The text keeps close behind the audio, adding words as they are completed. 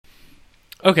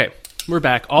Okay, we're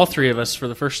back, all three of us, for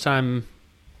the first time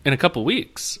in a couple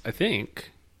weeks, I think,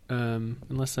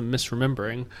 unless I'm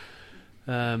misremembering.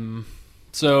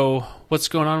 So what's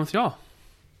going on with y'all?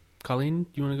 Colleen,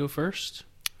 you want to go first?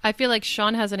 I feel like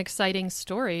Sean has an exciting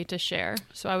story to share,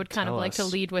 so I would kind of like to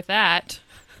us. lead with that.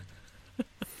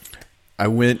 I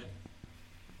went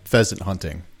pheasant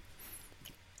hunting.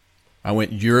 I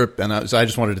went Europe, and so I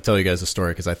just wanted to tell you guys a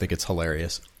story because I think it's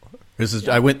hilarious.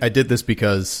 I did this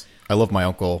because I love my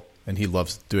uncle, and he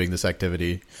loves doing this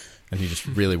activity, and he just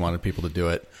really wanted people to do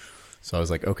it. So I was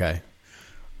like, okay.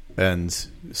 And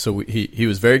so he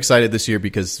was very excited this year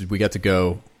because we got to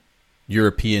go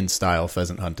European style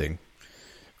pheasant hunting,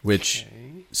 which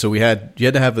so you had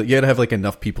to have like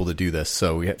enough people to do this.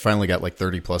 So we finally got like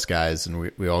 30 plus guys,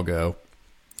 and we all go.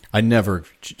 I never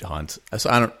hunt, so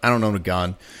I don't own a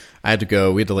gun. I had to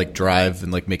go. We had to like drive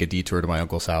and like make a detour to my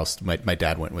uncle's house. My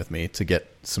dad went with me to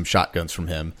get some shotguns from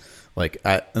him.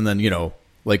 And then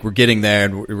like we're getting there,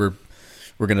 and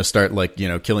we're gonna start like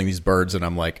killing these birds, and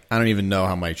I'm like, I don't even know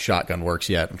how my shotgun works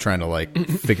yet. I'm trying to like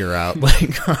figure out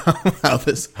like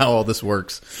how all this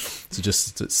works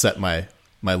to set my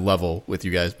level with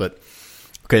you guys. But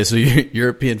okay, so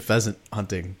European pheasant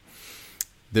hunting.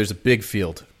 There's a big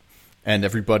field, and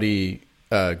everybody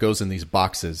goes in these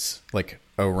boxes like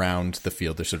around the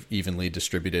field. They're sort of evenly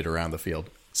distributed around the field.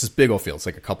 It's this big old field. It's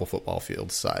like a couple football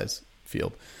field size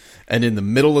field, and in the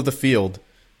middle of the field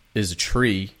is a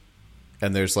tree.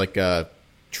 And there's like a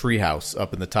tree house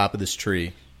up in the top of this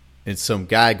tree. And some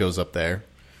guy goes up there,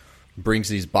 brings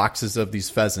these boxes of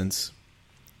these pheasants,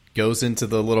 goes into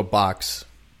the little box,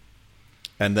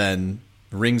 and then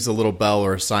rings a little bell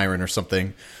or a siren or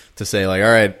something to say like,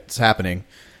 all right, it's happening.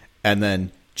 And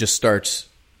then just starts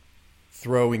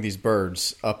throwing these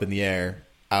birds up in the air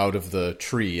out of the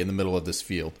tree in the middle of this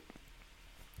field.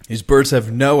 These birds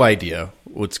have no idea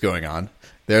what's going on.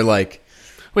 They're like,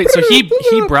 Wait, so he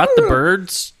brought the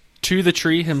birds to the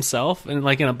tree himself, and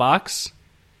like in a box?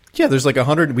 yeah, there's like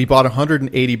 100. We bought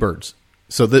 180 birds.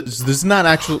 So this is not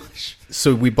actual.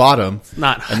 So we bought them,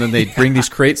 and then they bring these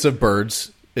crates of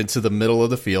birds into the middle of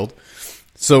the field.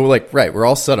 So like, right, we're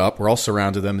all set up. We're all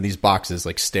surrounded them in these boxes,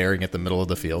 like staring at the middle of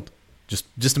the field. Just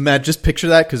picture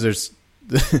that, because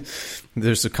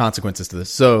there's some consequences to this.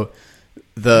 So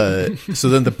then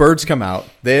the birds come out.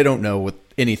 They don't know what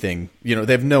anything, they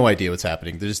have no idea what's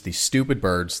happening. They're just these stupid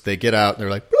birds. They get out and they're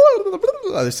like, blah, blah, blah,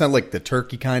 blah. They sound like the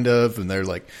turkey kind of, and they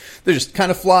just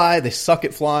kind of fly. They suck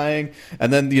at flying,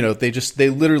 and then they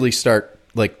literally start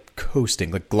like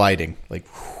coasting, like gliding, like.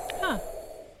 Huh.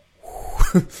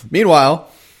 Meanwhile,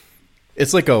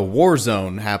 it's like a war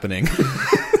zone happening.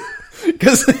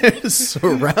 Because they're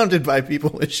surrounded by people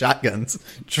with shotguns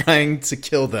trying to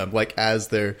kill them, like as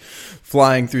they're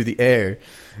flying through the air.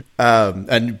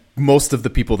 And most of the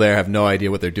people there have no idea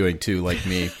what they're doing too, like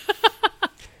me.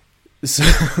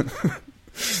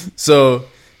 So,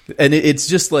 and it's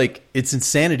just like, it's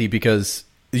insanity because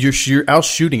you're out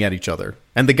shooting at each other.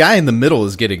 And the guy in the middle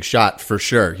is getting shot for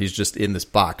sure. He's just in this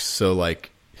box. So like,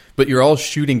 but you're all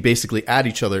shooting basically at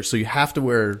each other. So you have to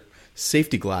wear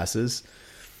safety glasses.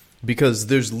 Because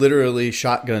there's literally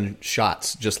shotgun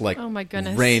shots just like Oh my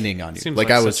goodness. raining on you. Seems like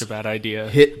like I was such a bad idea.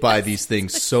 hit by these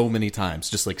things so many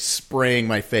times, just like spraying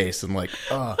my face and like,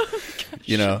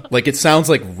 like it sounds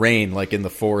like rain, like in the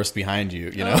forest behind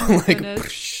you, Oh, like,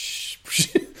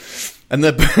 and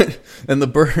the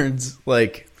birds,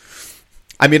 like,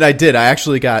 I mean, I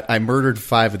murdered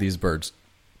 5 of these birds,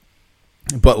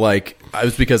 but like, I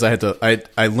was because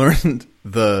I learned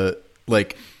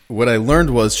what I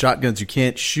learned was shotguns, you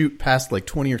can't shoot past like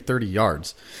 20 or 30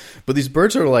 yards. But these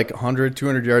birds are like 100,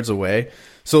 200 yards away.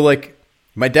 So like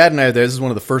my dad and I are there. This is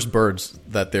one of the first birds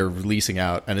that they're releasing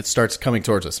out, and it starts coming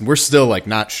towards us. And we're still like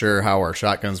not sure how our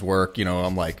shotguns work.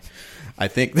 I'm like, I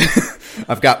think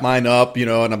I've got mine up, and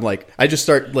I'm like, I just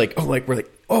start like, we're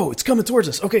like, oh, it's coming towards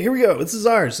us. Okay, here we go. This is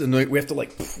ours. And we have to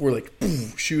like, we're like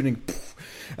shooting.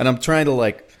 And I'm trying to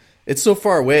like, it's so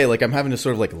far away, like I'm having to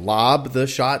sort of like lob the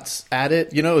shots at it.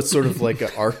 It's sort of like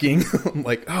a arcing. I'm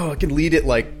like, oh, I can lead it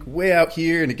like way out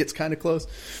here, and it gets kind of close.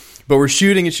 But we're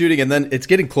shooting and shooting, and then it's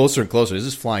getting closer and closer. It's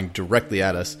just flying directly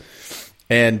at us.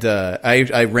 And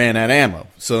I ran out of ammo.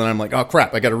 So then I'm like, oh,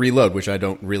 crap, I got to reload, which I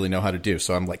don't really know how to do.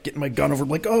 So I'm like getting my gun over,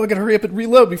 like, oh, I got to hurry up and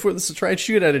reload before this to try and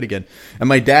shoot at it again. And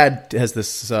my dad has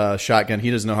this shotgun.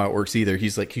 He doesn't know how it works either.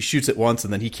 He's like, he shoots it once,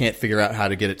 and then he can't figure out how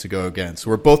to get it to go again. So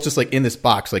we're both just like in this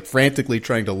box, like frantically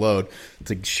trying to load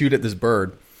to shoot at this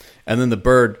bird. And then the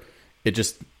bird, it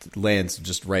just lands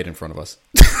just right in front of us.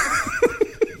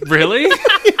 Really?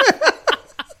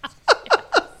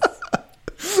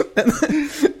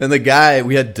 And the guy,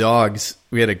 we had dogs.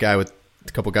 We had a guy with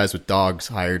a couple guys with dogs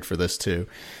hired for this too.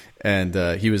 And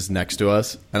he was next to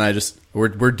us, and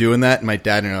we're doing that, and my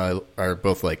dad and I are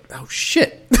both like, "Oh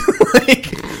shit!"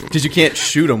 Because you can't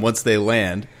shoot them once they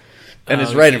land, and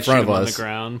it's right in front of us. On the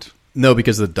ground. No,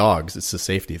 because of the dogs. It's a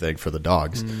safety thing for the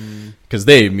dogs, because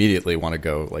they immediately want to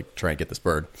go try and get this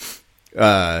bird.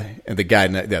 And the guy,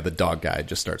 the dog guy,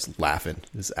 just starts laughing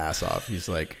his ass off. He's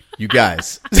like, "You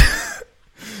guys,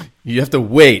 you have to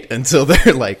wait until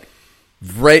they're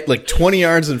right 20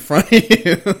 yards in front of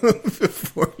you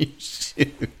before you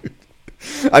shoot."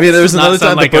 I mean, there was another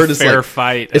time the bird is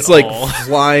fight. It's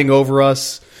flying over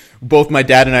us. Both my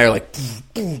dad and I are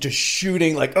just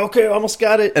shooting, okay, almost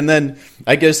got it. And then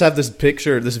I just have this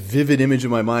picture, this vivid image in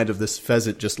my mind of this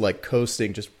pheasant just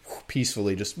coasting, just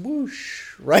peacefully, just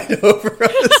whoosh right over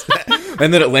us.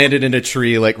 And then it landed in a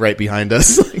tree right behind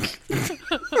us.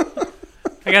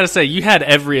 I gotta say, you had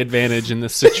every advantage in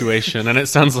this situation, and it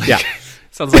sounds like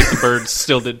the birds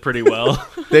still did pretty well.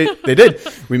 They did.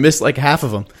 We missed half of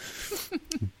them.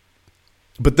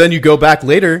 But then you go back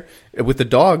later with the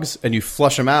dogs and you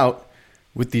flush them out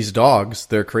with these dogs.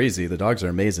 They're crazy. The dogs are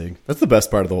amazing. That's the best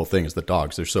part of the whole thing is the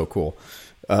dogs. They're so cool.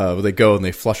 They go and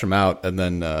they flush them out, and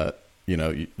then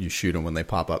you shoot them when they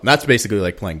pop up. And that's basically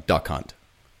like playing duck hunt.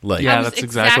 That's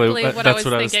exactly what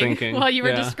I was thinking while you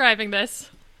were describing this.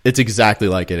 It's exactly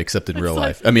like it, except in real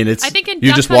life. I mean, I think in you're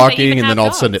duck just hunt, walking, and then all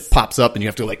of a dogs. sudden it pops up, and you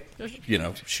have to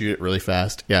shoot it really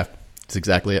fast. Yeah, it's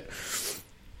exactly it.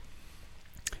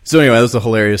 So anyway, that was a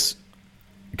hilarious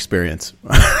experience.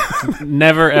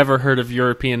 Never ever heard of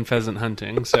European pheasant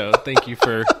hunting, so thank you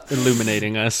for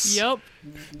illuminating us. Yep.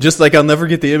 Just I'll never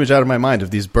get the image out of my mind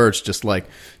of these birds just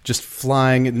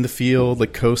flying in the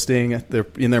field, coasting. They're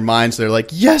in their minds. They're like,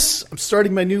 "Yes, I'm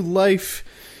starting my new life.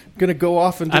 I'm gonna go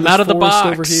off into I'm this out of the forest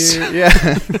box over here."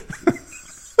 Yeah.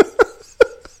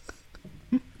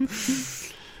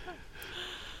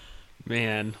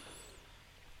 Man.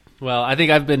 Well, I think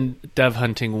I've been dove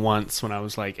hunting once when I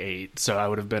was 8, so I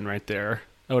would have been right there.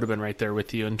 I would have been right there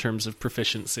with you in terms of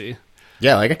proficiency.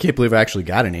 Yeah, I can't believe I actually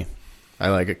got any.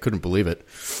 I couldn't believe it.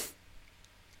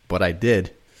 But I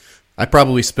did. I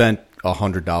probably spent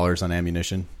 $100 on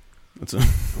ammunition. Oh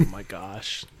my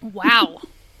gosh. Wow.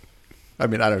 I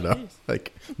mean, I don't know.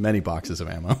 Many boxes of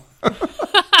ammo.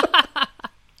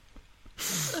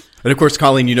 And of course,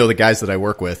 Colleen, the guys that I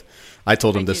work with, I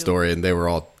told them this story, and they were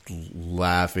all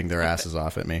laughing their asses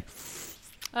off at me.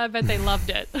 I bet they loved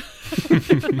it.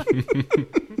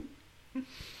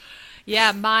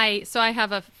 Yeah, so I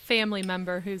have a family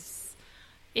member who's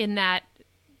in that.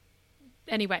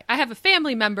 Anyway, I have a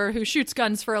family member who shoots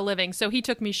guns for a living, so he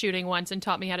took me shooting once and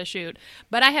taught me how to shoot.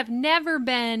 But I have never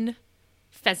been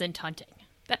pheasant hunting.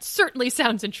 That certainly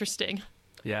sounds interesting.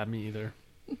 Yeah, me either.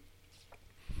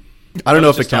 I don't know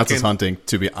if it counts as hunting,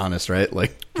 to be honest, right?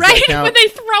 Right? When they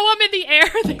throw them in the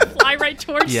air, they fly right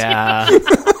towards you. Yeah.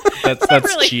 That's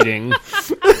really cheating.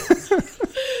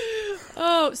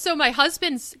 Oh, so my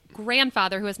husband's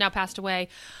grandfather, who has now passed away,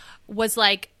 was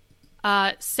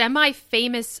a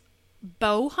semi-famous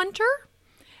bow hunter.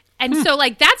 And so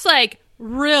that's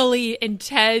really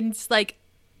intense,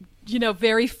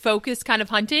 very focused kind of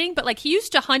hunting. But he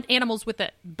used to hunt animals with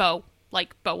a bow,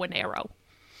 bow and arrow.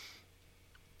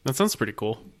 That sounds pretty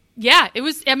cool. Yeah, it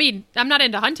was. I mean, I'm not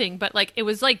into hunting, but it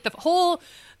was the whole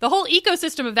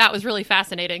ecosystem of that was really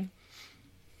fascinating.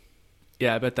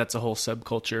 Yeah, I bet that's a whole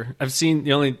subculture. I've seen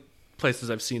the only places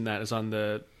I've seen that is on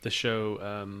the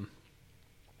show.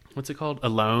 What's it called?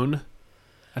 Alone.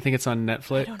 I think it's on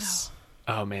Netflix. I don't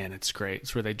know. Oh man, it's great.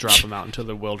 It's where they drop them out into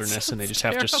the wilderness and they just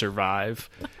have to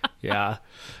survive. Yeah.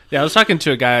 I was talking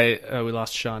to a guy. We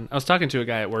lost Sean. I was talking to a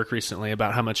guy at work recently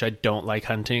about how much I don't like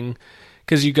hunting.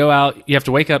 Because you go out, you have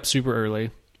to wake up super early,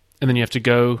 and then you have to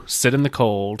go sit in the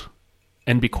cold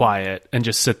and be quiet and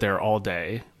just sit there all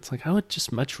day. It's I would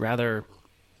just much rather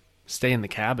stay in the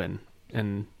cabin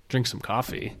and drink some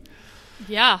coffee.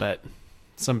 Yeah. But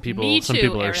some people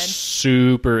Aaron. are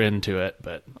super into it.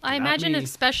 But I imagine,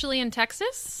 especially in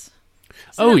Texas.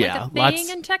 Oh, yeah. A thing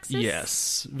in Texas?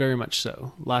 Yes, very much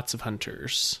so. Lots of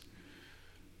hunters.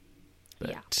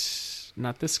 But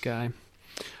not this guy.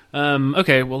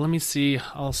 Okay, well, let me see.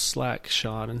 I'll Slack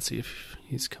Sean and see if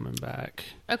he's coming back.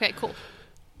 Okay, cool.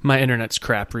 My internet's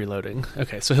crap reloading.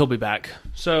 Okay, so he'll be back.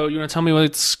 So you want to tell me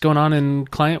what's going on in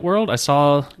client world? I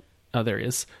saw... Oh, there he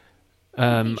is.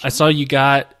 I saw you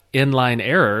got inline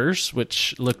errors,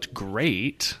 which looked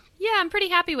great. Yeah, I'm pretty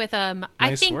happy with them.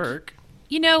 Nice I think, work.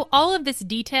 All of this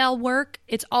detail work,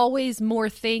 it's always more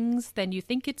things than you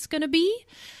think it's going to be.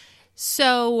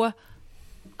 So...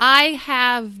 I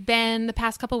have been the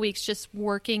past couple of weeks just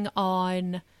working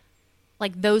on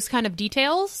those kind of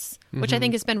details. which I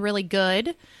think has been really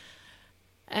good.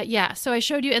 Yeah, so I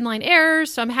showed you inline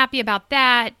errors, so I'm happy about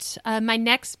that. My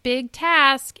next big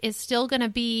task is still going to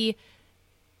be,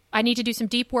 I need to do some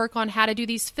deep work on how to do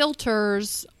these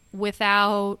filters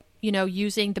without,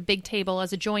 using the big table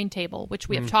as a join table, which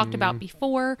we have talked about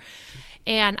before.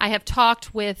 And I have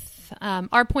talked with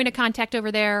our point of contact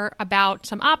over there about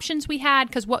some options we had,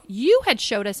 because what you had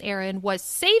showed us, Aaron, was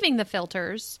saving the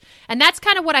filters. And that's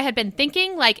kind of what I had been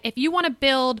thinking. Like, if you want to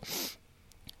build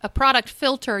a product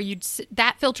filter,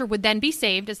 that filter would then be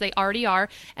saved, as they already are.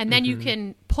 And then you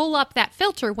can pull up that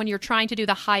filter when you're trying to do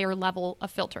the higher level of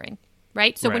filtering,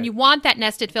 right? So when you want that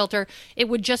nested filter, it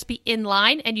would just be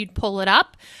inline and you'd pull it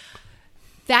up.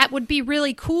 That would be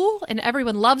really cool, and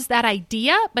everyone loves that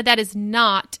idea, but that is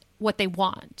not what they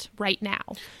want right now.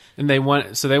 And they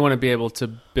want to be able to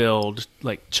build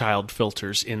like child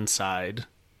filters inside.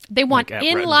 They want like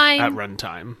inline at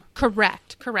runtime.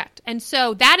 Correct. And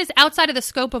so that is outside of the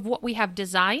scope of what we have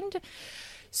designed.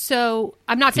 So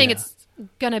I'm not saying it's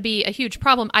going to be a huge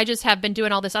problem. I just have been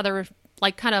doing all this other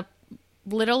like kind of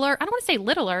littler. I don't want to say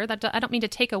littler. That I don't mean to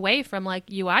take away from like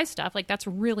UI stuff. Like that's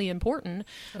really important.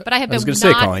 But I was going to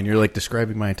say, Colleen, you're like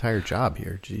describing my entire job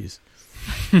here. Jeez.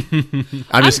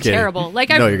 I'm just kidding. Terrible. Like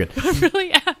no, you're good. I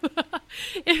really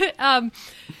am.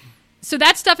 So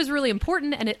that stuff is really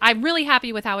important, and I'm really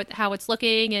happy with how it's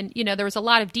looking. And there was a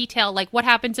lot of detail, like what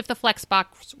happens if the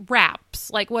Flexbox wraps?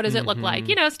 Like what does it look like?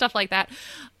 Stuff like that.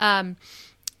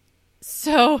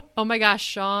 So, oh my gosh,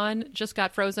 Sean just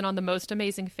got frozen on the most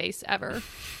amazing face ever.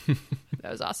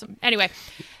 That was awesome. Anyway,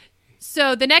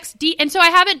 so the next and so I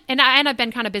haven't, and I've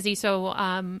been kind of busy, so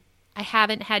I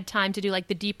haven't had time to do like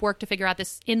the deep work to figure out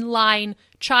this inline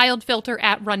child filter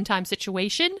at runtime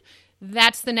situation.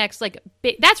 That's the next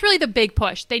that's really the big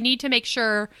push. They need to make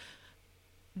sure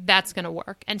that's going to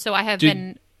work, and so I have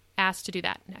been asked to do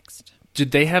that next.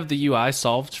 Did they have the UI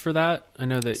solved for that? I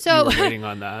know that you were waiting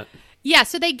on that. Yeah,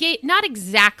 so they gave, not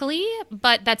exactly,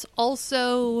 but that's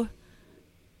also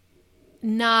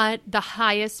not the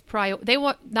highest they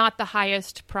want not the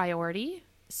highest priority.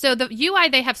 So the UI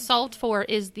they have solved for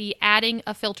is the adding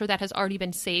a filter that has already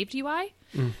been saved UI.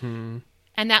 And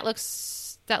that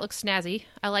looks snazzy.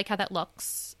 I like how that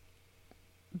looks.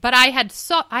 But I had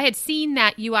seen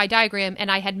that UI diagram,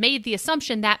 and I had made the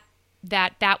assumption that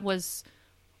was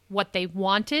what they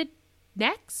wanted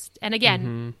next. And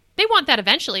again, they want that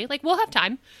eventually. Like, we'll have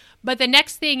time. But the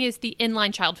next thing is the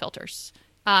inline child filters.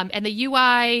 And the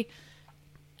UI,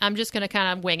 I'm just going to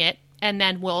kind of wing it, and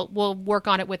then we'll work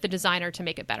on it with the designer to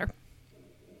make it better.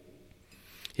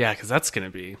 Yeah, because that's going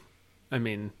to be, I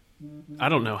mean, I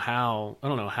don't know how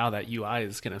that UI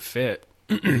is going to fit.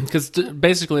 Because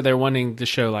basically they're wanting to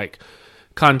show like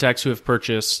contacts who have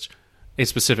purchased a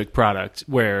specific product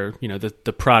where,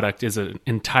 the product is an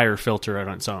entire filter on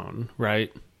its own,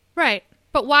 right? Right.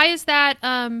 But why is that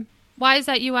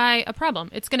UI a problem?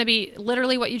 It's going to be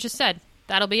literally what you just said.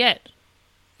 That'll be it.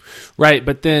 Right,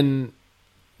 but then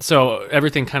so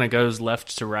everything kind of goes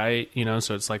left to right,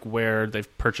 so it's like where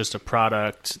they've purchased a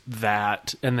product,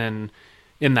 and then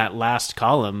in that last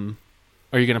column,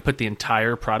 are you going to put the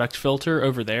entire product filter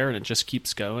over there and it just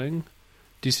keeps going?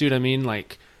 Do you see what I mean?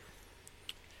 Like,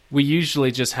 we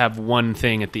usually just have one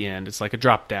thing at the end. It's like a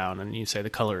drop down and you say the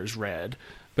color is red.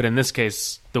 But in this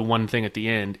case, the one thing at the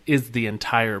end is the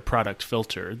entire product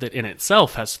filter that in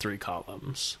itself has 3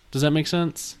 columns. Does that make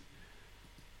sense?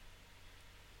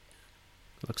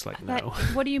 Looks like no.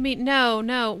 What do you mean?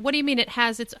 No. What do you mean it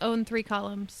has its own 3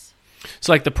 columns?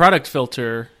 So like the product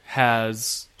filter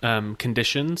has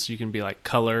conditions. You can be like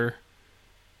color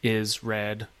is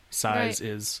red, size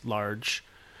is large.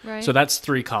 Right. So that's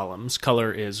 3 columns.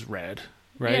 Color is red,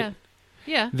 right?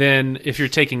 Yeah. Then if you're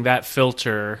taking that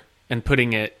filter and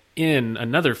putting it in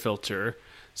another filter,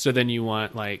 so then you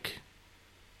want like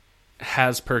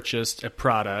has purchased a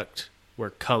product where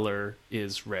color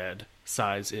is red,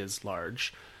 size is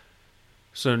large.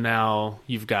 So now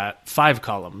you've got 5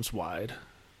 columns wide.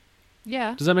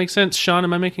 Yeah. Does that make sense, Sean?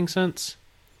 Am I making sense?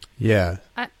 Yeah.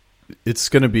 It's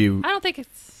going to be... I don't think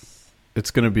it's...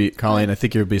 It's going to be... Colleen, I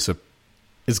think you'll be...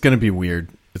 It's going to be weird.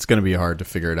 It's going to be hard to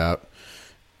figure it out.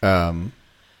 Because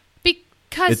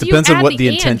it depends on what the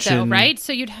intention... Though, right?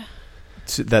 So you'd...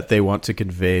 that they want to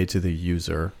convey to the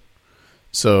user.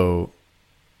 So...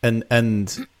 And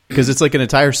because it's like an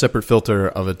entire separate filter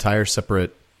of an entire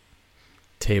separate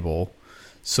table.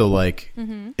 So like,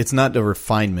 it's not a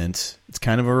refinement. It's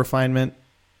kind of a refinement.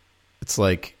 It's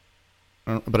like,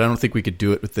 but I don't think we could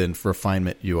do it within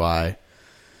refinement UI.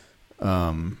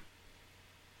 It'll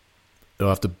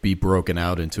have to be broken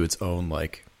out into its own,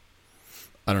 like,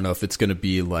 I don't know if it's going to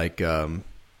be like,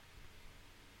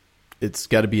 it's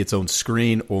got to be its own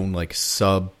screen, own like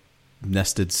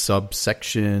nested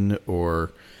subsection,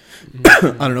 or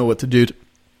I don't know what to do to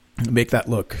make that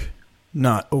look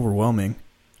not overwhelming.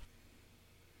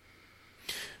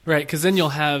 Right, because then you'll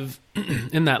have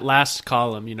in that last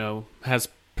column, has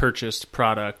purchased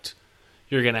product.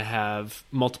 You're going to have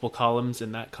multiple columns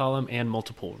in that column and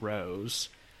multiple rows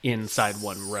inside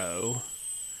one row.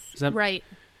 Is that right?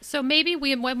 So maybe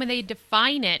when they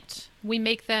define it, we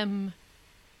make them.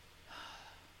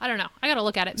 I don't know. I got to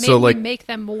look at it. Maybe we make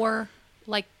them more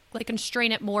like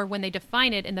constrain it more when they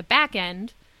define it in the back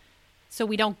end. So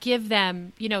we don't give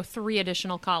them, 3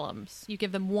 additional columns. You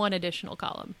give them 1 additional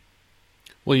column.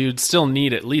 Well, you'd still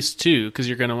need at least 2 because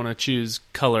you're going to want to choose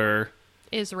color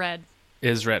is red.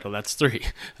 Is red. Well, that's 3.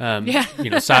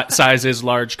 Yeah. Size is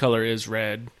large, color is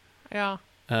red. Yeah.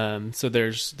 So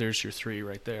there's your 3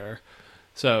 right there.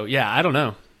 So yeah, I don't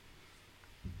know.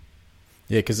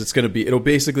 Yeah, because it'll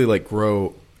basically like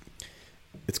grow.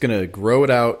 It's going to grow it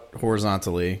out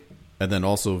horizontally and then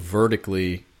also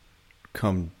vertically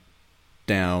come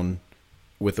down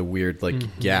with a weird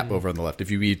like gap over on the left.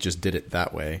 If you just did it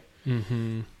that way,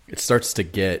 it starts to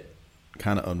get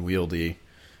kind of unwieldy.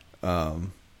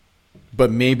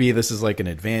 But maybe this is like an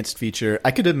advanced feature.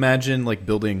 I could imagine like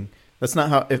building. That's not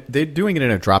how if they're doing it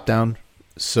in a drop down,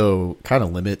 so kind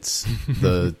of limits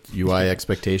the UI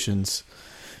expectations.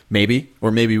 Maybe,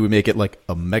 or maybe we make it like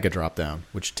a mega drop down,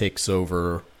 which takes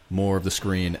over more of the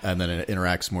screen, and then it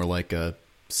interacts more like a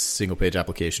single page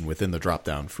application within the drop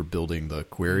down for building the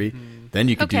query. Then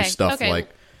you could do stuff like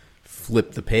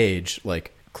flip the page,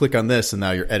 like click on this, and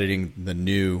now you're editing the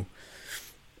new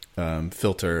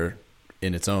filter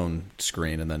in its own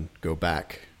screen, and then go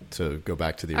back to the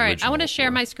original. All right, I want to share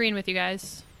my screen with you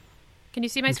guys. Can you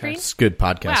see my screen? It's good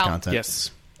podcast content.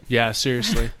 Yes. Yeah,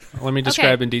 seriously. Let me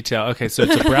describe in detail. Okay, so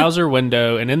it's a browser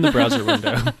window, and in the browser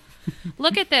window...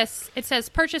 Look at this. It says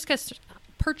purchase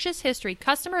history.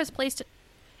 Customer has placed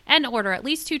an order at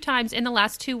least 2 times in the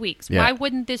last 2 weeks. Yeah. Why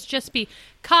wouldn't this just be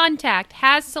contact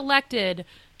has selected,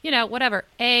 whatever,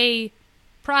 a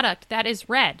product that is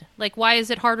red? Like, why is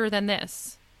it harder than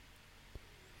this?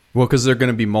 Well, because there are going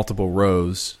to be multiple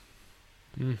rows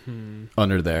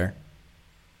under there.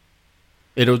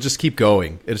 It'll just keep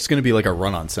going. It's going to be like a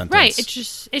run-on sentence. Right.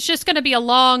 It's just going to be a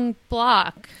long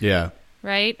block. Yeah.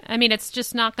 Right? I mean, it's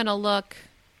just not going to look...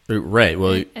 Right.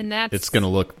 Well, and that's... it's going to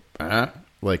look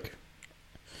like...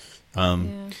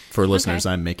 For listeners,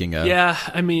 I'm making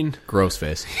a gross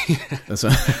face.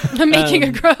 I'm making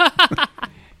a gross...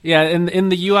 Yeah, in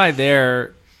the UI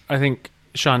there, I think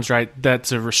Sean's right.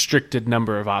 That's a restricted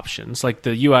number of options. Like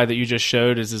the UI that you just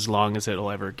showed is as long as it'll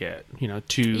ever get.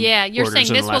 2 Yeah, you're orders saying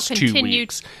in this the last will 2 continue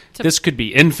weeks. to... This could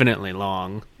be infinitely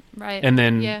long. Right. And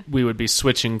then we would be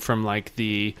switching from like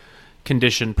the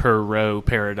condition per row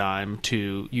paradigm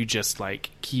to you just like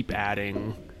keep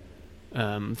adding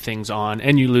things on,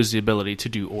 and you lose the ability to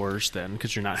do ORs then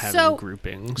because you're not having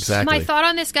groupings. Exactly. My thought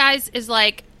on this, guys, is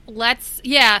like,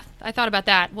 I thought about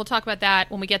that. We'll talk about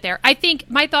that when we get there. I think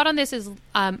my thought on this is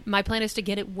my plan is to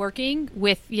get it working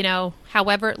with,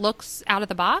 however it looks out of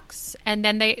the box. And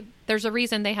then there's a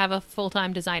reason they have a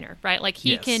full-time designer, right? Like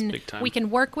we can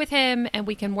work with him, and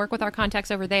we can work with our contacts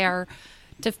over there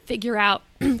to figure out,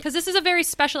 because this is a very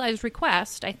specialized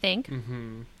request, I think.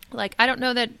 Mm-hmm. Like, I don't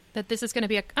know that this is going to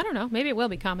be I don't know, maybe it will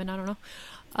be common. I don't know.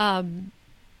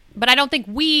 But I don't think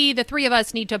the 3 of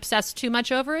us, need to obsess too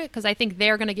much over it, because I think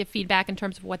they're going to give feedback in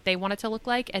terms of what they want it to look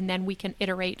like, and then we can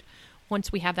iterate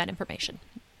once we have that information.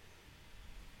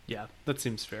 Yeah, that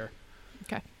seems fair.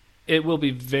 Okay. It will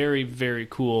be very, very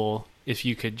cool if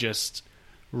you could just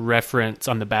reference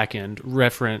on the back end,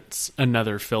 reference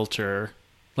another filter,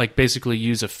 like basically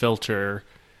use a filter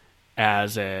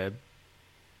as a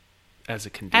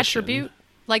condition. Attribute?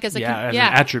 Like as an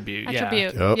attribute.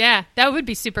 Attribute. Yep. Yeah, that would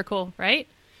be super cool, right?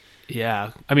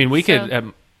 Yeah. I mean, we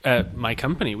could at my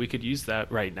company, we could use that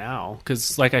right now,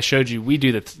 because like I showed you, we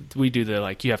do the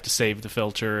like you have to save the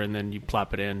filter and then you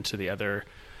plop it into the other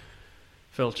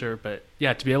filter. But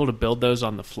yeah, to be able to build those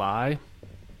on the fly,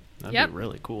 that'd be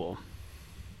really cool.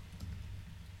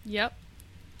 Yep.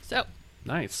 So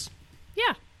nice.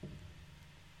 Yeah.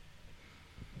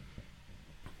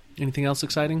 Anything else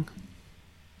exciting?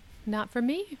 Not for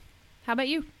me. How about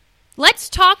you? Let's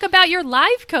talk about your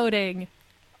live coding.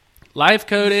 Live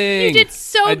coding. You did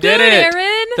so good, did it.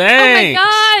 Aaron. Thanks. Oh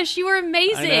my gosh, you were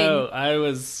amazing. I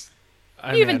know.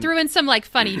 You even threw in some like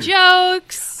funny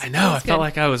jokes. I know. I felt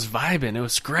like I was vibing. It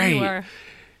was great. You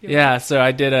were. So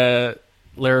I did a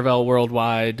Laravel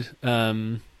Worldwide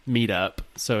meetup.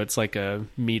 So it's like a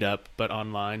meetup but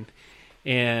online,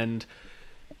 and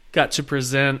got to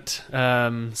present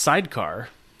Sidecar.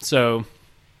 So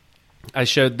I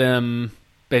showed them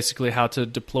basically how to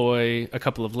deploy a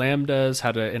couple of Lambdas,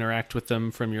 how to interact with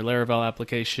them from your Laravel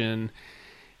application.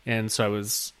 And so I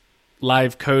was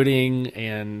live coding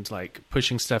and like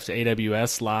pushing stuff to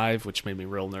AWS live, which made me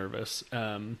real nervous.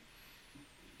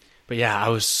 But yeah, I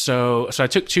was so I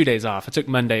took 2 days off. I took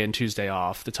Monday and Tuesday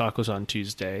off. The talk was on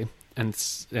Tuesday, and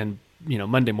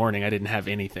Monday morning I didn't have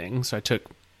anything. So I took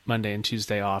Monday and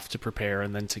Tuesday off to prepare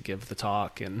and then to give the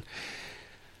talk. And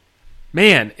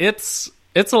man, it's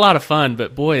a lot of fun,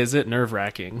 but boy, is it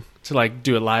nerve-wracking to like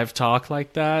do a live talk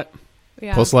like that.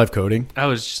 Yeah. Post live coding. I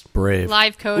was just Brave.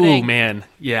 Live coding. Oh man,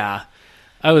 yeah.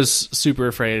 I was super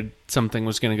afraid something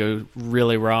was going to go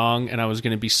really wrong, and I was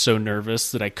going to be so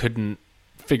nervous that I couldn't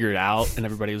figure it out, and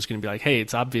everybody was going to be like, "Hey,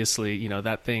 it's obviously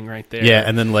that thing right there." Yeah,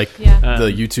 and then like Yeah.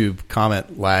 the YouTube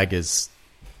comment lag is.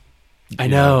 I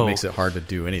know. It makes it hard to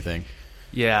do anything.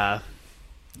 Yeah,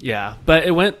 but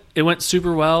it went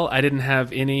super well. I didn't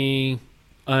have any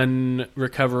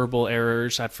unrecoverable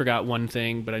errors. I forgot one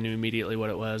thing, but I knew immediately what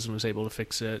it was and was able to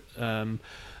fix it. I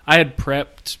had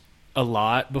prepped a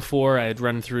lot before. I had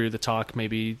run through the talk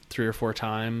maybe 3 or 4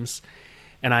 times,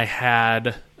 and I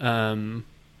had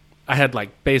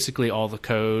like basically all the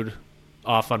code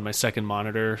off on my second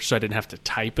monitor, so I didn't have to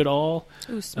type it all.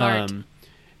 Ooh, smart.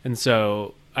 And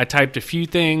so I typed a few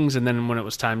things, and then when it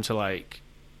was time to like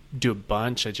do a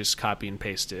bunch, I just copy and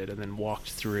pasted and then walked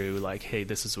through like, hey,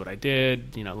 this is what I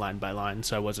did, line by line.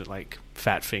 So I wasn't like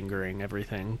fat fingering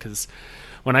everything, because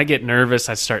when I get nervous,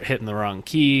 I start hitting the wrong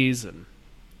keys, and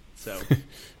so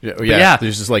yeah.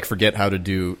 There's just like forget how to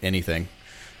do anything.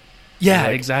 yeah,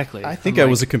 Like, exactly. I think I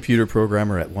was a computer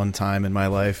programmer at one time in my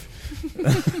life.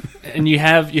 and you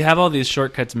have all these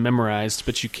shortcuts memorized,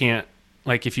 but you can't,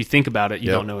 like, if you think about it, you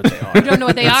Yep. don't know what they are. You don't know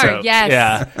what they are. So, Yes.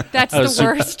 yeah, That's I was the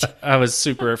worst. I was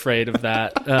super afraid of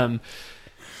that.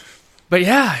 But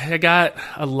yeah, I got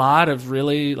a lot of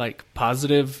really like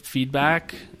positive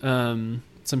feedback.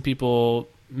 Some people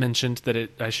mentioned that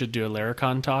I should do a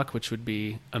Laracon talk, which would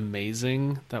be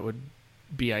amazing. That would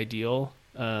be ideal.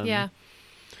 Yeah.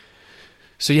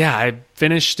 So yeah, I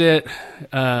finished it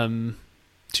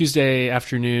Tuesday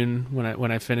afternoon.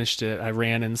 When I finished it, I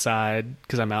ran inside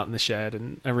because I'm out in the shed,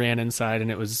 and I ran inside, and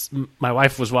it was my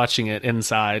wife was watching it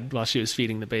inside while she was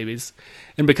feeding the babies,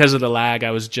 and because of the lag,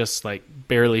 I was just like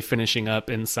barely finishing up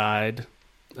inside.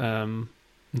 And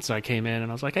so I came in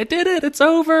and I was like, I did it! It's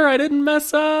over! I didn't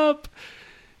mess up.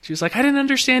 She was like, I didn't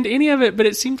understand any of it, but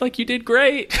it seemed like you did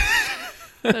great.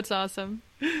 That's awesome.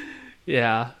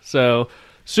 Yeah, so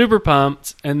super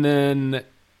pumped. And then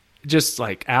just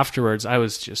like afterwards, I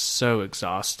was just so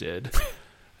exhausted.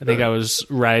 I think I was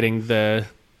riding the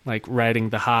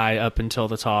high up until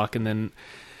the talk, and then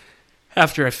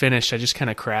after I finished, I just kind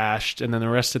of crashed. And then the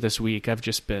rest of this week, I've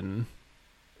just been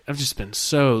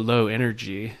so low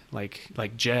energy, like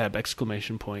Jeb !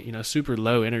 Super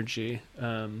low energy,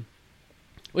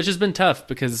 which has been tough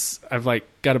because I've like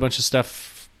got a bunch of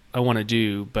stuff I want to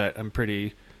do, but I'm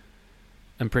pretty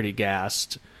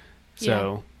gassed.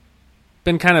 So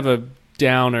been kind of a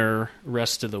downer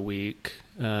rest of the week.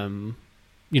 On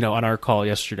our call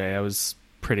yesterday, I was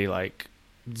pretty like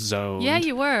zoned. Yeah,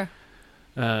 you were.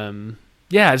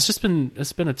 It's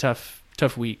been a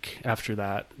tough week after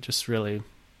that. Just really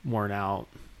worn out.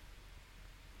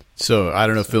 So I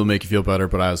don't know if it'll make you feel better,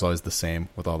 but I was always the same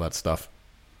with all that stuff.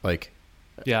 Like,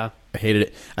 yeah, I hated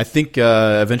it. I think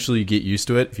eventually you get used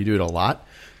to it if you do it a lot.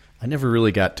 I never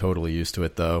really got totally used to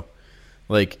it though.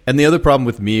 Like, and the other problem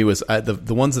with me was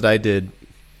the ones that I did.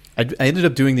 I ended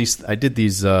up doing these. I did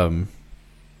these. I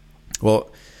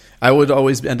would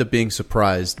always end up being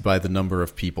surprised by the number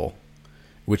of people,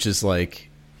 which is like,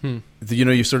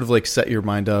 you sort of like set your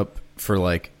mind up for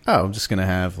like, oh, I'm just gonna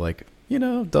have like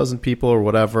a dozen people or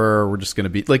whatever. We're just gonna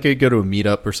be like, you go to a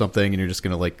meetup or something, and you're just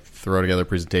gonna like throw together a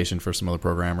presentation for some other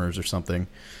programmers or something.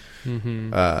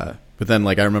 Mm-hmm. But then,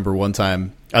 like, I remember one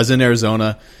time I was in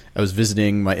Arizona. I was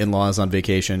visiting my in-laws on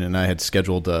vacation, and I had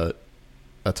scheduled a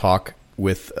talk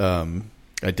with. I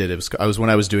was when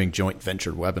I was doing joint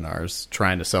venture webinars,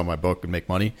 trying to sell my book and make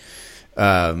money.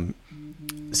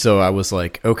 So I was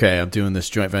like, okay, I'm doing this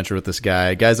joint venture with this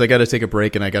guy. Guys, I got to take a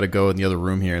break, and I got to go in the other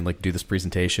room here and like do this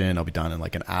presentation. I'll be done in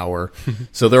like an hour.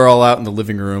 So they're all out in the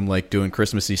living room, like doing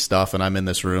Christmassy stuff, and I'm in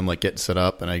this room, like getting set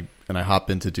up, and I hop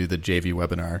in to do the JV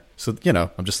webinar. So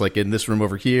I'm just like in this room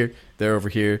over here, they're over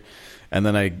here, and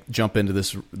then I jump into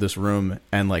this room,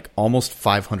 and like almost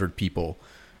 500 people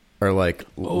are like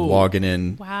logging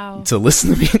in to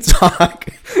listen to me talk.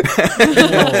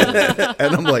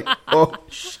 And I'm like, oh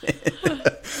shit.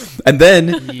 And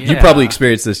then you probably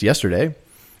experienced this yesterday.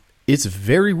 It's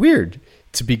very weird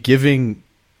to be giving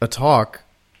a talk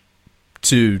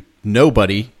to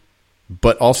nobody,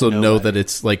 but also know Nobody. that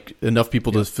it's like enough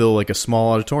people to fill like a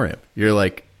small auditorium. You're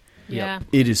like, Yeah.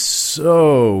 it is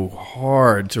so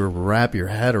hard to wrap your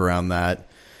head around that.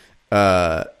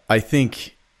 I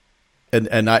think,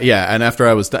 and after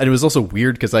I was done, and it was also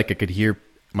weird because like I could hear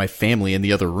my family in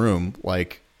the other room,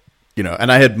 like, you know,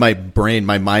 and I had my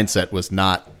mindset was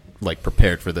not like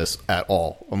prepared for this at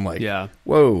all. I'm like,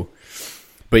 whoa.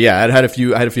 But yeah, I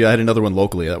had another one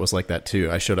locally that was like that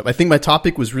too. I showed up. I think my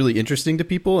topic was really interesting to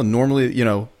people, and normally, you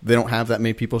know, they don't have that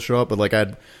many people show up. But like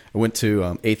I went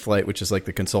to Eighth Light, which is like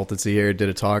the consultancy here, did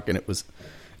a talk, and it was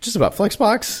just about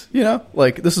Flexbox. You know,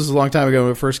 like this was a long time ago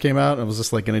when it first came out. And I was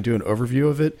just like going to do an overview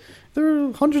of it. There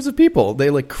were hundreds of people. They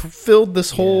like filled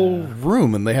this whole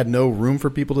room, and they had no room for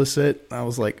people to sit. I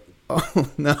was like, oh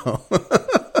no,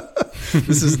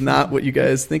 this is not what you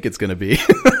guys think it's going to be.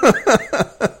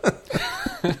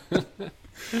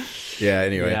 Yeah.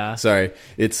 Anyway, sorry.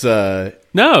 It's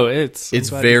it's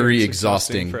very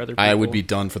exhausting. for other people. I would be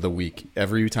done for the week.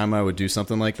 Every time I would do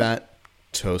something like that,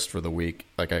 toast for the week.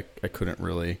 Like I couldn't.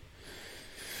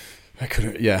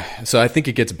 Yeah. So I think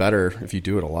it gets better if you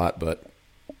do it a lot, but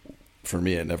for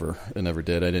me, it never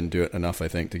did. I didn't do it enough, I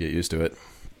think, to get used to it.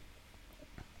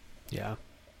 Yeah.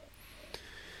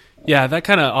 Yeah. That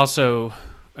kind of also,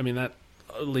 I mean, that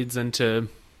leads into,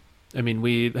 I mean,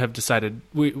 we have decided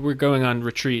we're going on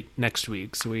retreat next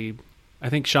week. So I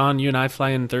think Sean, you and I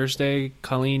fly in Thursday.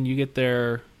 Colleen, you get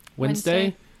there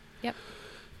Wednesday. Yep.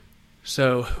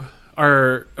 So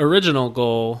our original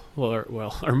goal,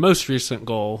 our most recent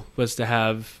goal was to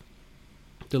have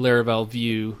the Laravel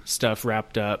View stuff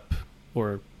wrapped up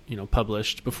or, you know,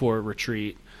 published before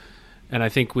retreat. And I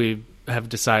think we have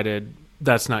decided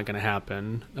that's not going to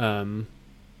happen.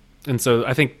 And so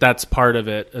I think that's part of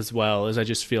it as well, is I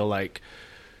just feel like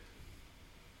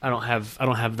I don't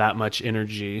have that much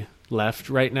energy left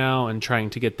right now, and trying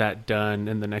to get that done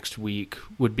in the next week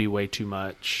would be way too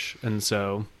much. And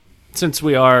so since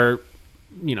we are,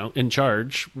 you know, in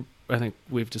charge, I think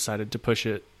we've decided to push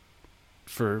it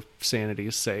for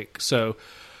sanity's sake. So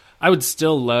I would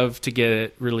still love to get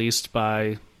it released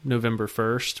by November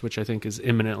 1st, which I think is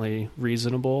imminently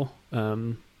reasonable.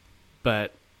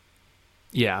 But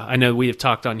yeah, I know we have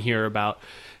talked on here about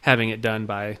having it done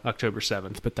by October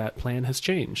 7th, but that plan has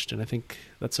changed, and I think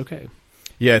that's okay.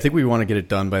 Yeah, I think we want to get it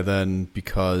done by then,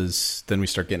 because then we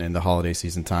start getting into holiday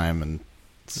season time, and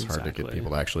it's hard to get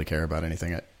people to actually care about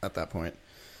anything at that point.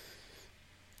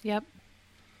 Yep.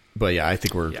 But yeah, I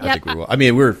think we will. I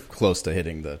mean, we're close to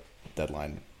hitting the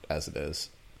deadline as it is.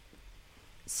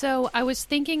 So I was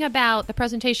thinking about the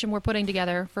presentation we're putting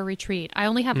together for retreat. I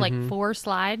only have like 4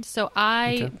 slides, so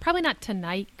probably not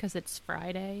tonight because it's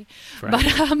Friday. But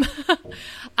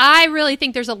I really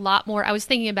think there's a lot more. I was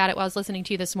thinking about it while I was listening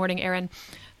to you this morning, Aaron.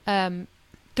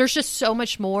 There's just so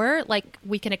much more like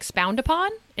we can expound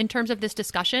upon in terms of this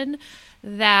discussion,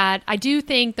 that I do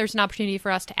think there's an opportunity for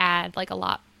us to add like a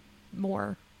lot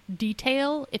more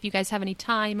detail. If you guys have any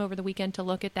time over the weekend to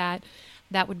look at that,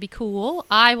 that would be cool.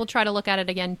 I will try to look at it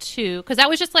again too, because that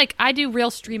was just like, I do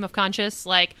real stream of conscious,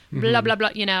 like blah blah blah,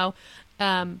 you know,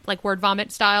 like word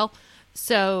vomit style.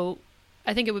 So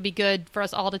I think it would be good for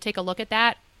us all to take a look at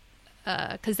that,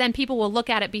 because then people will look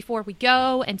at it before we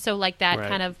go, and so like that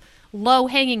kind of low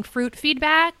hanging fruit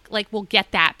feedback, like we'll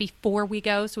get that before we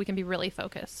go, so we can be really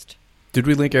focused. Did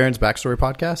we link Aaron's backstory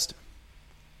podcast?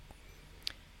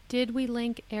 Did we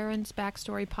link Aaron's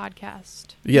backstory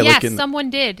podcast? Yeah, yes, someone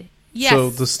did. Yes.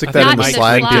 So just stick that in the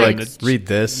slide and be like, read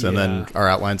this, and then our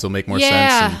outlines will make more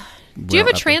sense. Do you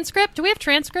have a transcript? Do we have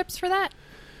transcripts for that?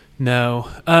 No.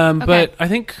 But I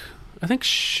think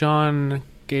Sean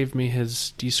gave me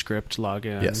his Descript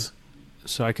login. Yes.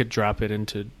 So I could drop it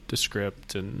into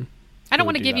Descript, and I don't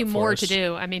want to give you more to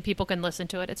do. I mean, people can listen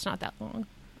to it. It's not that long.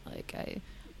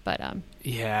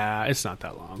 Yeah, it's not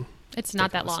that long. It's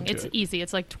not that long. It's easy.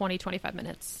 It's like 20, 25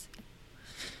 minutes.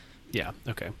 Yeah.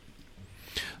 Okay.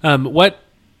 What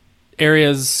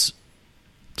areas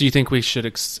do you think we should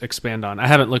expand on? I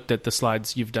haven't looked at the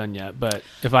slides you've done yet, but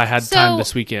if I had time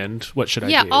this weekend, what should I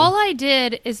do? Yeah, all I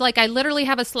did is like I literally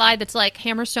have a slide that's like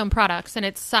Hammerstone products, and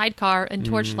it's Sidecar and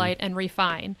Torchlight and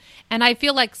Refine. And I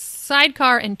feel like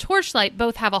Sidecar and Torchlight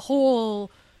both have a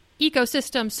whole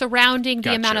ecosystem surrounding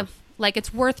the amount of, like,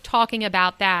 it's worth talking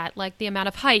about that, like the amount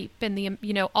of hype and the,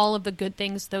 you know, all of the good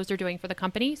things those are doing for the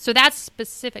company. So that's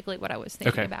specifically what I was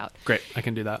thinking about. Great. I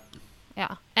can do that.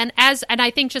 Yeah. And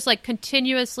I think just like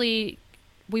continuously,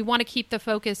 we want to keep the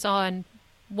focus on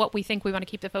what we think we want to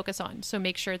keep the focus on. So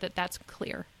make sure that that's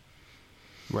clear.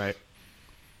 Right.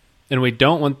 And we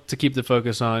don't want to keep the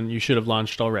focus on you should have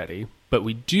launched already, but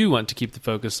we do want to keep the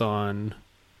focus on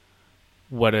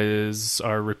what is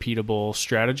our repeatable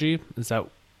strategy? Is that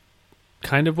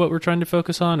kind of what we're trying to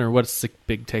focus on, or what's the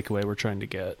big takeaway we're trying to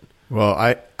get? Well,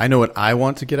 I know what I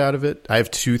want to get out of it. I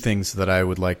have two things that I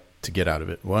would like to get out of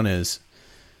it. One is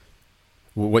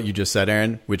what you just said,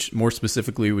 Aaron, which more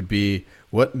specifically would be,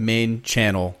 what main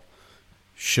channel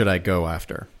should I go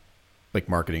after? Like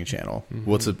marketing channel.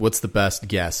 Mm-hmm. What's the best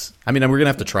guess? I mean, we're going to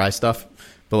have to try stuff,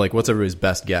 but like, what's everybody's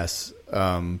best guess?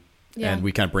 And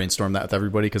we kind of brainstorm that with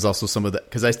everybody, because also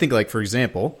because I think, like, for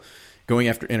example, going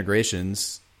after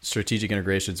integrations, strategic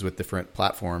integrations with different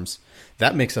platforms,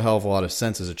 that makes a hell of a lot of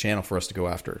sense as a channel for us to go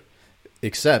after.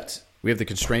 Except we have the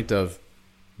constraint of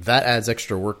that adds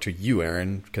extra work to you,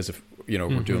 Aaron, because if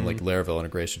we're doing like Laravel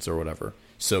integrations or whatever.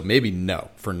 So maybe no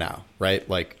for now, right?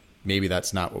 Like maybe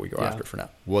that's not what we go after for now.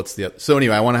 What's the other? So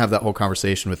anyway, I want to have that whole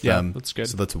conversation with them. That's good.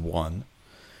 So that's one.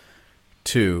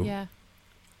 Two.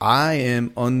 I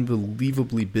am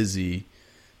unbelievably busy,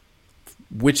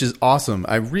 which is awesome.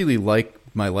 I really like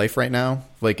my life right now.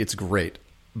 Like, it's great.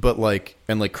 But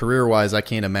career-wise, I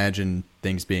can't imagine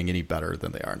things being any better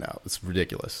than they are now. It's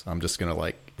ridiculous. I'm just going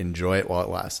to enjoy it while it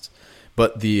lasts.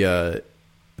 But the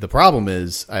problem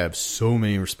is I have so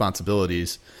many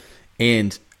responsibilities,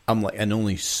 and I'm an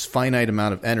only finite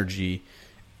amount of energy.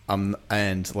 I'm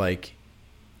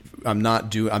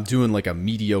doing like a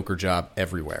mediocre job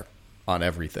everywhere on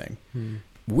everything,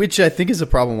 which I think is a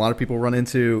problem a lot of people run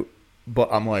into. But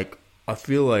I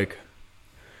feel like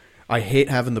I hate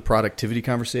having the productivity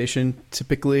conversation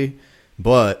typically,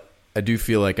 but I do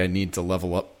feel like I need to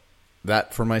level up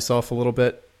that for myself a little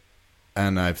bit.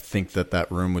 And I think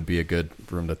that room would be a good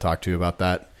room to talk to about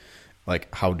that.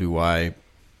 Like, how do I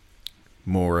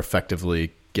more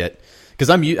effectively because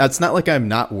it's not like I'm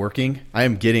not working.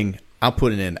 I'm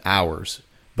putting in hours,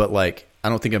 but I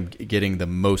don't think I'm getting the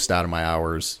most out of my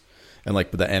hours and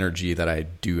the energy that I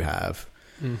do have.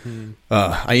 Mm-hmm.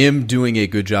 I am doing a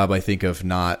good job, I think, of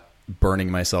not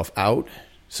burning myself out.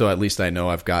 So at least I know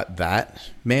I've got that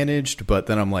managed. But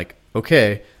then I'm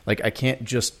okay, I can't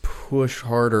just push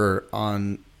harder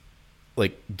on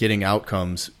getting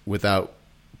outcomes without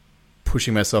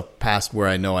pushing myself past where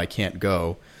I know I can't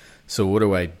go. So what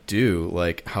do I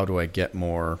do? How do I get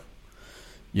more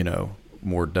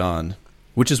done?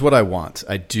 Which is what I want.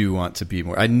 I do want to be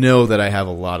more. I know that I have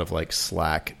a lot of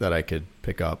slack that I could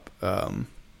pick up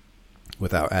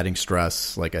without adding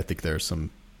stress. I think there's some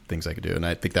things I could do, and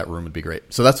I think that room would be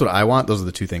great. So that's what I want. Those are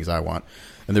the two things I want,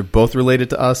 and they're both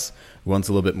related to us. One's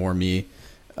a little bit more me,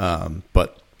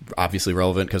 but obviously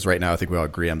relevant, because right now I think we all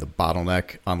agree on the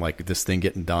bottleneck on this thing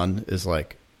getting done is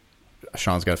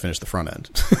Sean's got to finish the front end.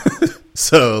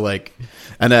 So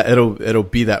and it'll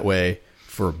be that way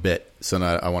for a bit. So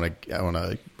now I want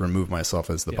to remove myself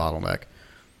as the bottleneck.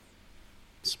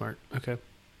 Smart. Okay.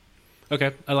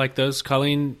 I like those.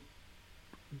 Colleen,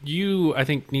 you, I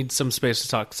think, need some space to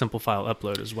talk simple file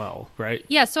upload as well, right?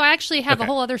 Yeah, so I actually have a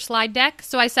whole other slide deck.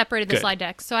 So I separated the slide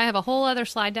deck. So I have a whole other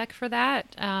slide deck for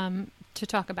that to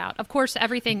talk about. Of course,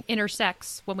 everything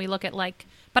intersects when we look at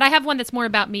but I have one that's more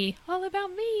about me, all about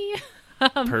me.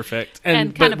 Perfect.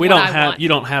 But we don't have, you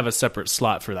don't have a separate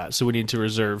slot for that. So we need to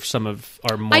reserve some of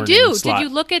our morning I do. slot. Did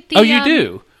you look at the... Oh, you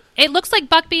do? It looks like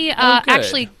Buckby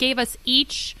actually gave us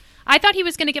each... I thought he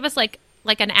was going to give us like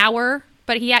an hour,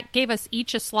 but he gave us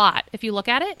each a slot, if you look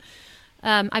at it,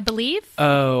 I believe.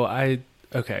 Oh,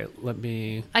 okay, let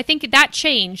me... I think that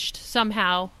changed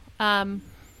somehow.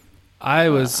 I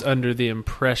was under the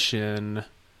impression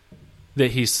that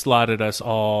he slotted us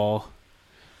all...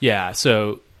 Yeah,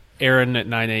 so Aaron at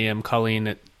 9 a.m., Colleen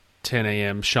at 10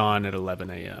 a.m., Sean at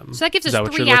 11 a.m. So that gives us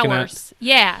 3 hours.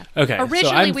 Yeah. Okay.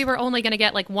 Originally, we were only going to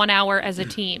get 1 hour as a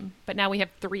team, but now we have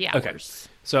 3 hours. Okay.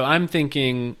 So I'm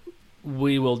thinking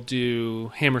we will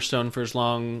do Hammerstone for as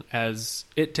long as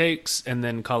it takes, and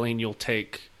then Colleen, you'll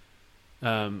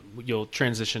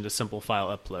transition to simple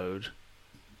file upload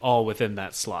all within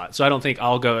that slot. So I don't think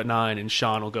I'll go at 9 and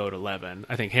Sean will go at 11.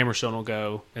 I think Hammerstone will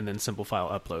go, and then simple file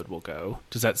upload will go.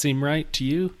 Does that seem right to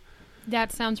you?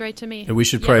 That sounds right to me. And we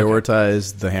should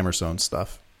prioritize the Hammerstone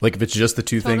stuff. If it's just the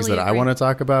two things that I want to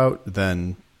talk about,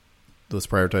 then let's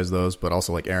prioritize those. But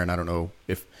also, Aaron, I don't know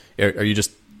if are you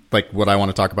just what I want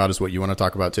to talk about is what you want to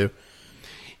talk about too?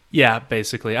 Yeah,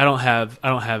 basically. I don't have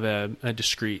a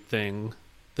discrete thing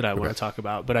that I want to talk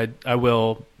about, but I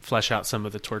will flesh out some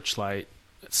of the Torchlight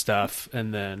stuff,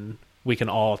 and then we can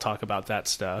all talk about that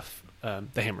stuff, the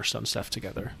Hammerstone stuff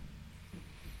together.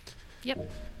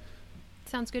 Yep.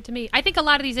 Sounds good to me. I think a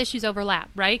lot of these issues overlap,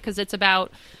 right? Because it's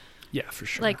about for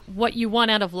sure, what you want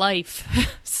out of life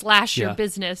 / your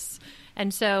business.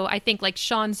 And so I think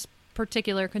Sean's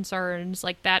particular concerns,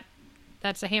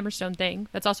 that's a Hammerstone thing.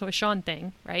 That's also a Sean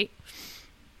thing, right?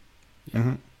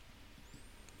 Mm-hmm.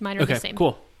 Mine are Okay, the same.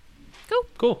 cool.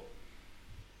 Cool.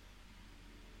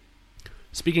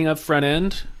 Speaking of front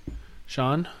end,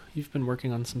 Sean, you've been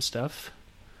working on some stuff.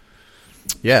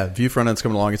 Yeah, Vue front end's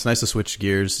coming along. It's nice to switch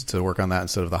gears to work on that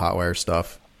instead of the Hotwire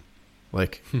stuff.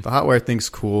 Like the Hotwire thing's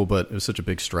cool, but it was such a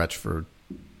big stretch for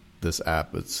this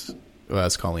app. It's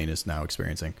as Colleen is now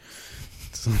experiencing.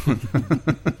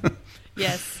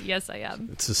 Yes, I am.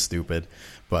 It's just stupid,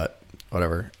 but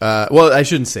whatever. Well, I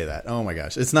shouldn't say that. Oh my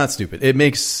gosh, it's not stupid. It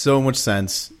makes so much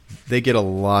sense. They get a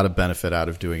lot of benefit out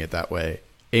of doing it that way,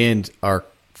 and our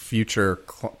future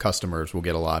customers will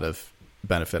get a lot of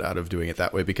benefit out of doing it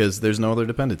that way because there's no other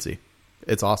dependency.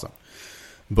 It's awesome.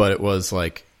 But it was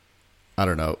like, I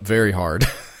don't know, very hard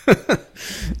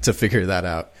to figure that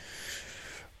out.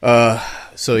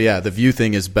 So yeah, the Vue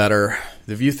thing is better.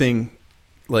 The Vue thing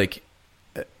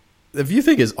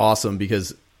is awesome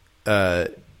because,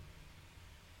 I'm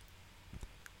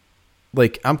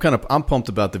pumped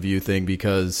about the Vue thing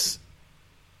because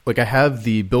like I have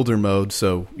the builder mode,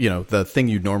 so the thing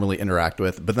you normally interact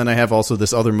with, but then I have also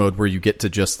this other mode where you get to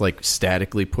just like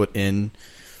statically put in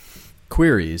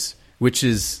queries, which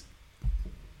is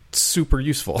super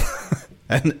useful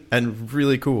and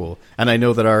really cool. And I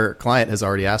know that our client has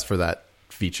already asked for that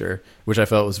feature, which I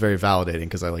felt was very validating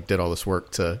because I like did all this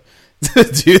work to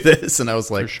do this, and I was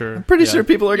like, sure. I'm pretty sure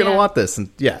people are going to Yeah. want this, and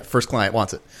yeah, first client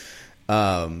wants it.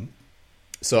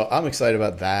 So I'm excited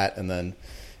about that, and then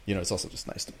it's also just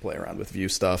nice to play around with Vue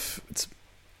stuff. It's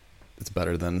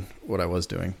better than what I was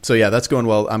doing. So yeah, that's going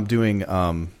well. I'm doing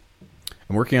I'm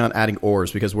working on adding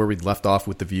ORs because where we left off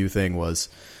with the Vue thing was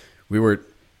we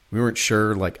weren't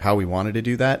sure like how we wanted to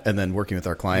do that, and then working with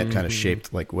our client kind of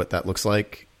shaped like what that looks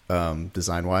like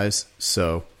design wise.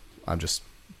 So I'm just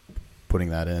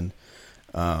putting that in,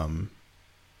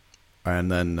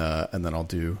 and then I'll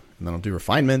do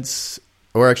refinements,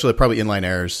 or actually probably inline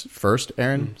errors first.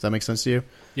 Aaron, does that make sense to you?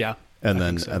 Yeah. And I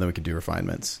then think so. and then we can do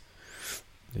refinements.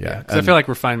 Yeah, Because I feel like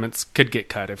refinements could get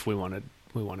cut if we wanted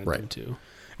Right. them to.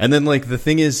 And then like the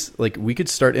thing is like we could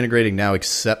start integrating now,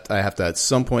 except I have to at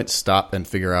some point stop and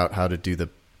figure out how to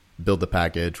build the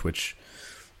package, which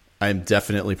I'm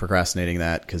definitely procrastinating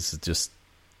that because it's just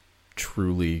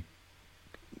truly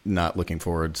not looking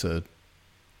forward to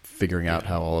figuring out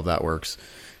how all of that works.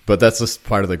 But that's just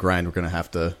part of the grind. I'm going to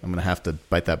have to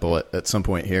bite that bullet at some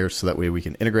point here so that way we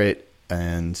can integrate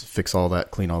and fix all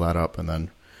that, clean all that up, and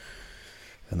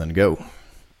then go.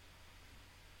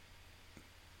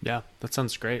 Yeah, that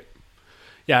sounds great.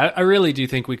 Yeah, I really do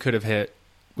think we could have hit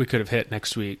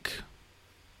next week.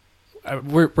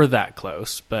 We're that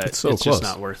close, but It's so just close.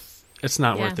 not worth. It's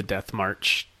not Yeah. worth the death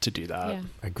march to do that. Yeah.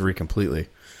 I agree completely.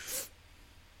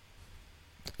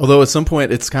 Although at some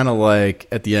point it's kind of like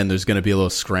at the end there's going to be a little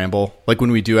scramble. Like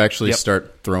when we do actually Yep.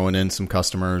 start throwing in some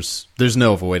customers, there's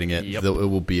no avoiding it. Yep. It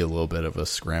will be a little bit of a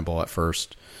scramble at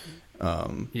first.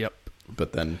 Yep.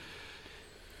 But then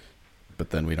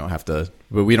we don't have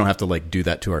to like do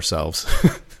that to ourselves.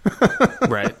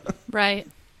 Right. Right.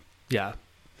 Yeah.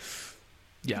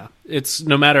 Yeah. It's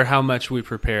no matter how much we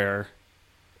prepare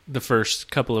the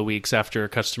first couple of weeks after a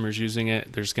customer's using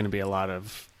it, there's going to be a lot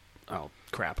of, oh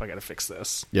crap, I got to fix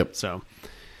this. Yep. So,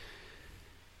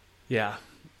 yeah.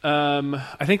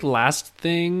 I think last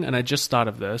thing, and I just thought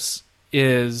of this,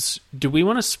 is do we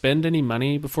want to spend any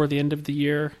money before the end of the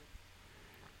year?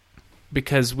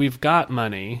 Because we've got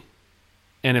money,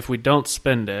 and if we don't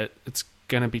spend it, it's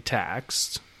going to be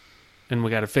taxed. And we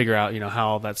got to figure out, how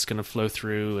all that's going to flow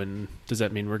through. And does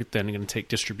that mean we're then going to take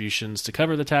distributions to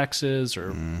cover the taxes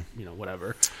or,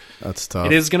 whatever? That's tough.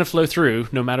 It is going to flow through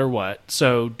no matter what.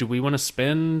 So do we want to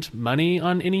spend money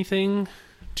on anything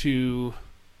to,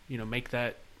 make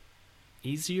that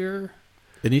easier?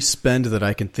 Any spend that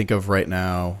I can think of right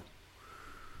now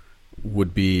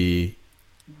would be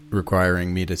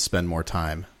requiring me to spend more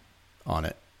time on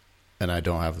it. And I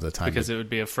don't have the time. Because it would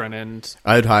be a front end.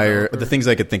 I'd hire developer. the things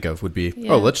I could think of would be,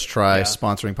 Yeah. let's try Yeah.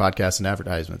 sponsoring podcasts and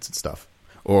advertisements and stuff.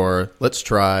 Or let's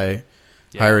try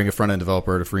Yeah. hiring a front end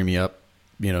developer to free me up,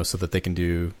 so that they can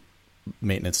do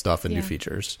maintenance stuff and new Yeah.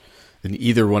 features. And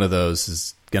either one of those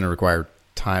is going to require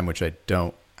time, which I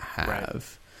don't have. Right.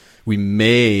 We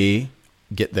may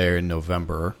get there in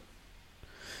November.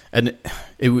 And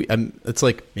it's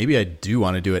like maybe I do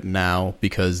want to do it now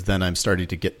because then I'm starting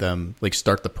to get them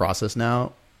start the process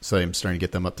now. So I'm starting to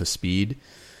get them up to speed.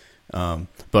 But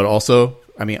also,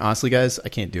 honestly, guys, I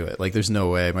can't do it. There's no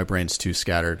way. My brain's too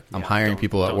scattered. I'm Yeah, hiring don't-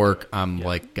 people at don't work. do it. I'm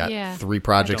Yeah. got Yeah. 3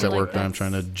 projects I at don't work like that I'm that.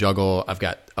 trying to juggle.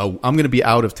 I'm going to be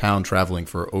out of town traveling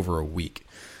for over a week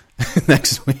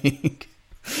next week.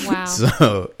 Wow.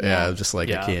 So yeah, Yeah. I'm just like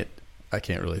Yeah. I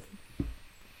can't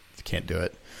do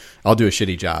it. I'll do a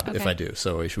shitty job if Okay. I do.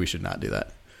 So we should not do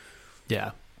that.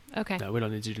 Yeah. Okay. No, we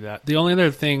don't need to do that. The only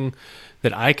other thing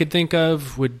that I could think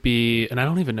of would be, and I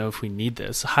don't even know if we need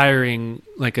this, hiring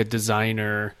like a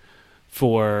designer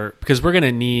because we're going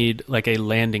to need like a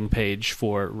landing page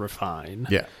for Refine.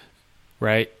 Yeah.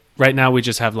 Right? Right now we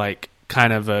just have like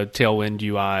kind of a Tailwind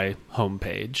UI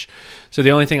homepage. So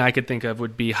the only thing I could think of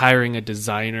would be hiring a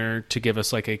designer to give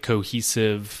us like a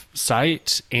cohesive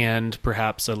site and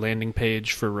perhaps a landing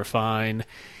page for Refine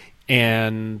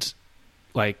and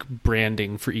like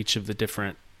branding for each of the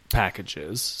different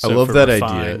packages. So I love for that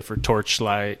Refine, idea. for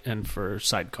Torchlight, and for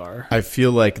Sidecar. I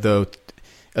feel like, though,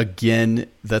 again,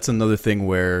 that's another thing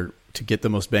where to get the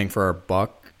most bang for our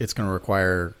buck, it's going to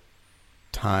require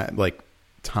time.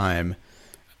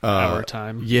 Our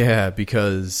time. Yeah,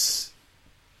 because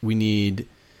we need,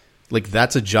 like,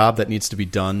 that's a job that needs to be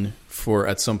done for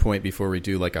at some point before we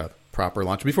do like a proper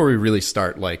launch, before we really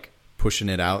start like pushing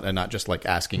it out and not just like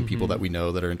asking people that we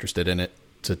know that are interested in it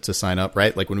to sign up,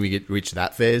 right? Like when we reach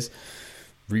that phase,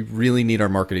 we really need our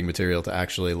marketing material to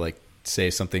actually like say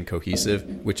something cohesive,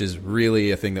 which is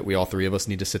really a thing that we all three of us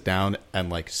need to sit down and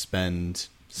like spend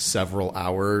several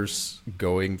hours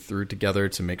going through together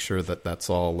to make sure that that's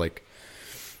all like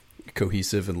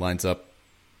cohesive and lines up,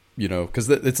 you know, because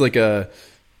it's like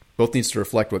both needs to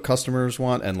reflect what customers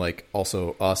want and like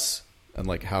also us and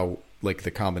like how like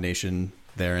the combination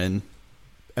therein.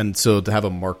 And so to have a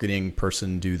marketing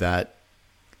person do that,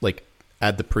 like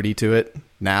add the pretty to it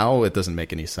now, it doesn't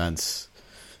make any sense.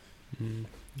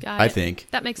 Got I it. think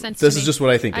that makes sense. this to is me. just what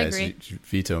I think, I guys. agree.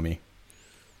 Veto me.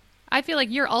 I feel like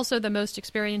you're also the most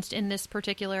experienced in this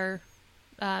particular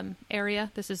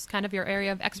area. This is kind of your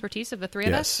area of expertise of the three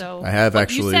of us. Yes, So I have what you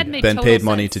actually said made been total paid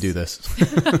money sense. to do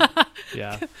this.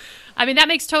 Yeah. I mean, that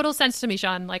makes total sense to me,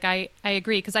 Sean. Like, I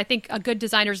agree, because I think a good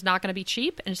designer is not going to be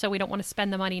cheap, and so we don't want to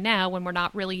spend the money now when we're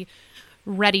not really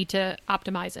ready to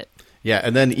optimize it. Yeah,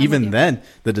 and then with even you. then,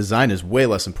 the design is way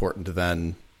less important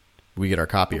than we get our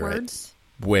copy The right. words.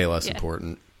 Way less Yeah.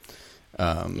 important.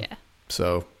 Yeah.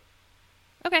 So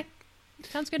Okay.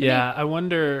 Sounds good to Yeah, me. I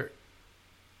wonder.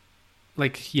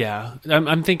 Like, yeah,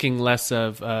 I'm thinking less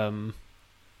of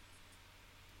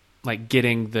like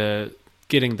getting the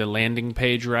landing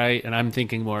page right, and I'm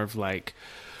thinking more of like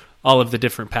all of the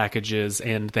different packages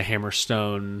and the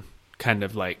Hammerstone kind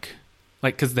of like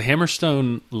because the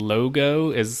Hammerstone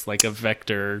logo is like a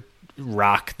vector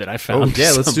rock that I found. oh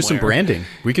yeah, let's do some somewhere. branding.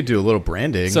 We could do a little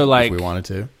branding So, like- if we wanted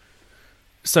to.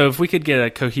 So if we could get a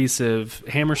cohesive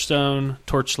Hammerstone,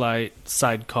 Torchlight,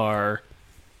 Sidecar,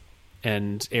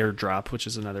 and Airdrop, which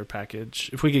is another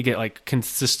package, if we could get like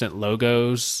consistent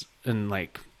logos and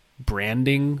like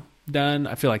branding done,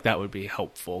 I feel like that would be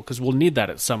helpful because we'll need that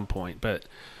at some point, but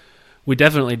we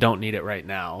definitely don't need it right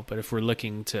now. But if we're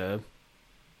looking to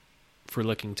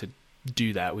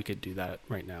do that, we could do that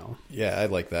right now. Yeah, I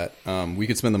like that. We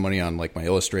could spend the money on like my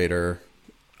Illustrator.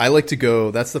 I like to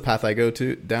go. That's the path I go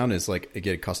to down is like I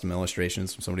get custom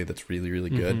illustrations from somebody that's really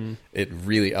really good. Mm-hmm. It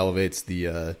really elevates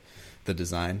the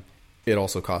design. It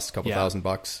also costs a couple Yeah.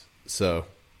 $1,000. So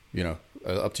you know,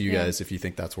 up to you Yeah. guys if you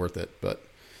think that's worth it. But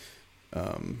Yeah,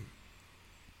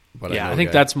 know I think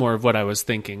guy- that's more of what I was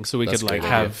thinking. So we That's could a like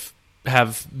good idea.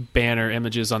 have banner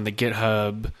images on the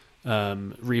GitHub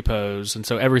repos, and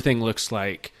so everything looks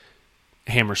like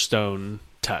Hammerstone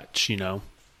touch, you know.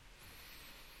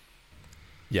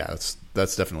 Yeah,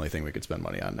 that's definitely a thing we could spend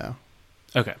money on now.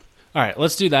 Okay. All right,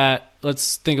 let's do that.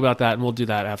 Let's think about that, and we'll do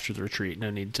that after the retreat. No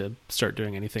need to start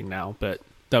doing anything now, but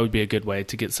that would be a good way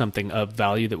to get something of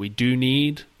value that we do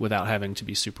need without having to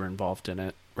be super involved in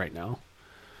it right now.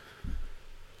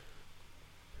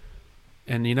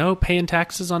 And, you know, paying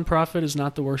taxes on profit is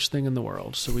not the worst thing in the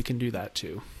world, so we can do that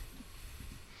too.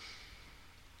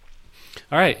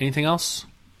 All right, anything else?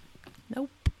 Nope.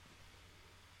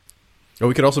 Oh,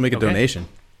 we could also make a Okay. donation.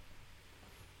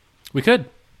 We could.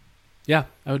 Yeah,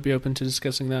 I would be open to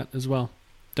discussing that as well.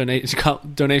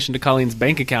 Donation to Colleen's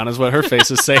bank account is what her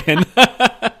face is saying.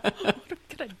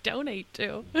 Gonna donate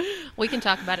to. We can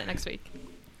talk about it next week.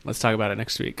 Let's talk about it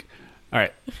next week. All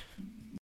right.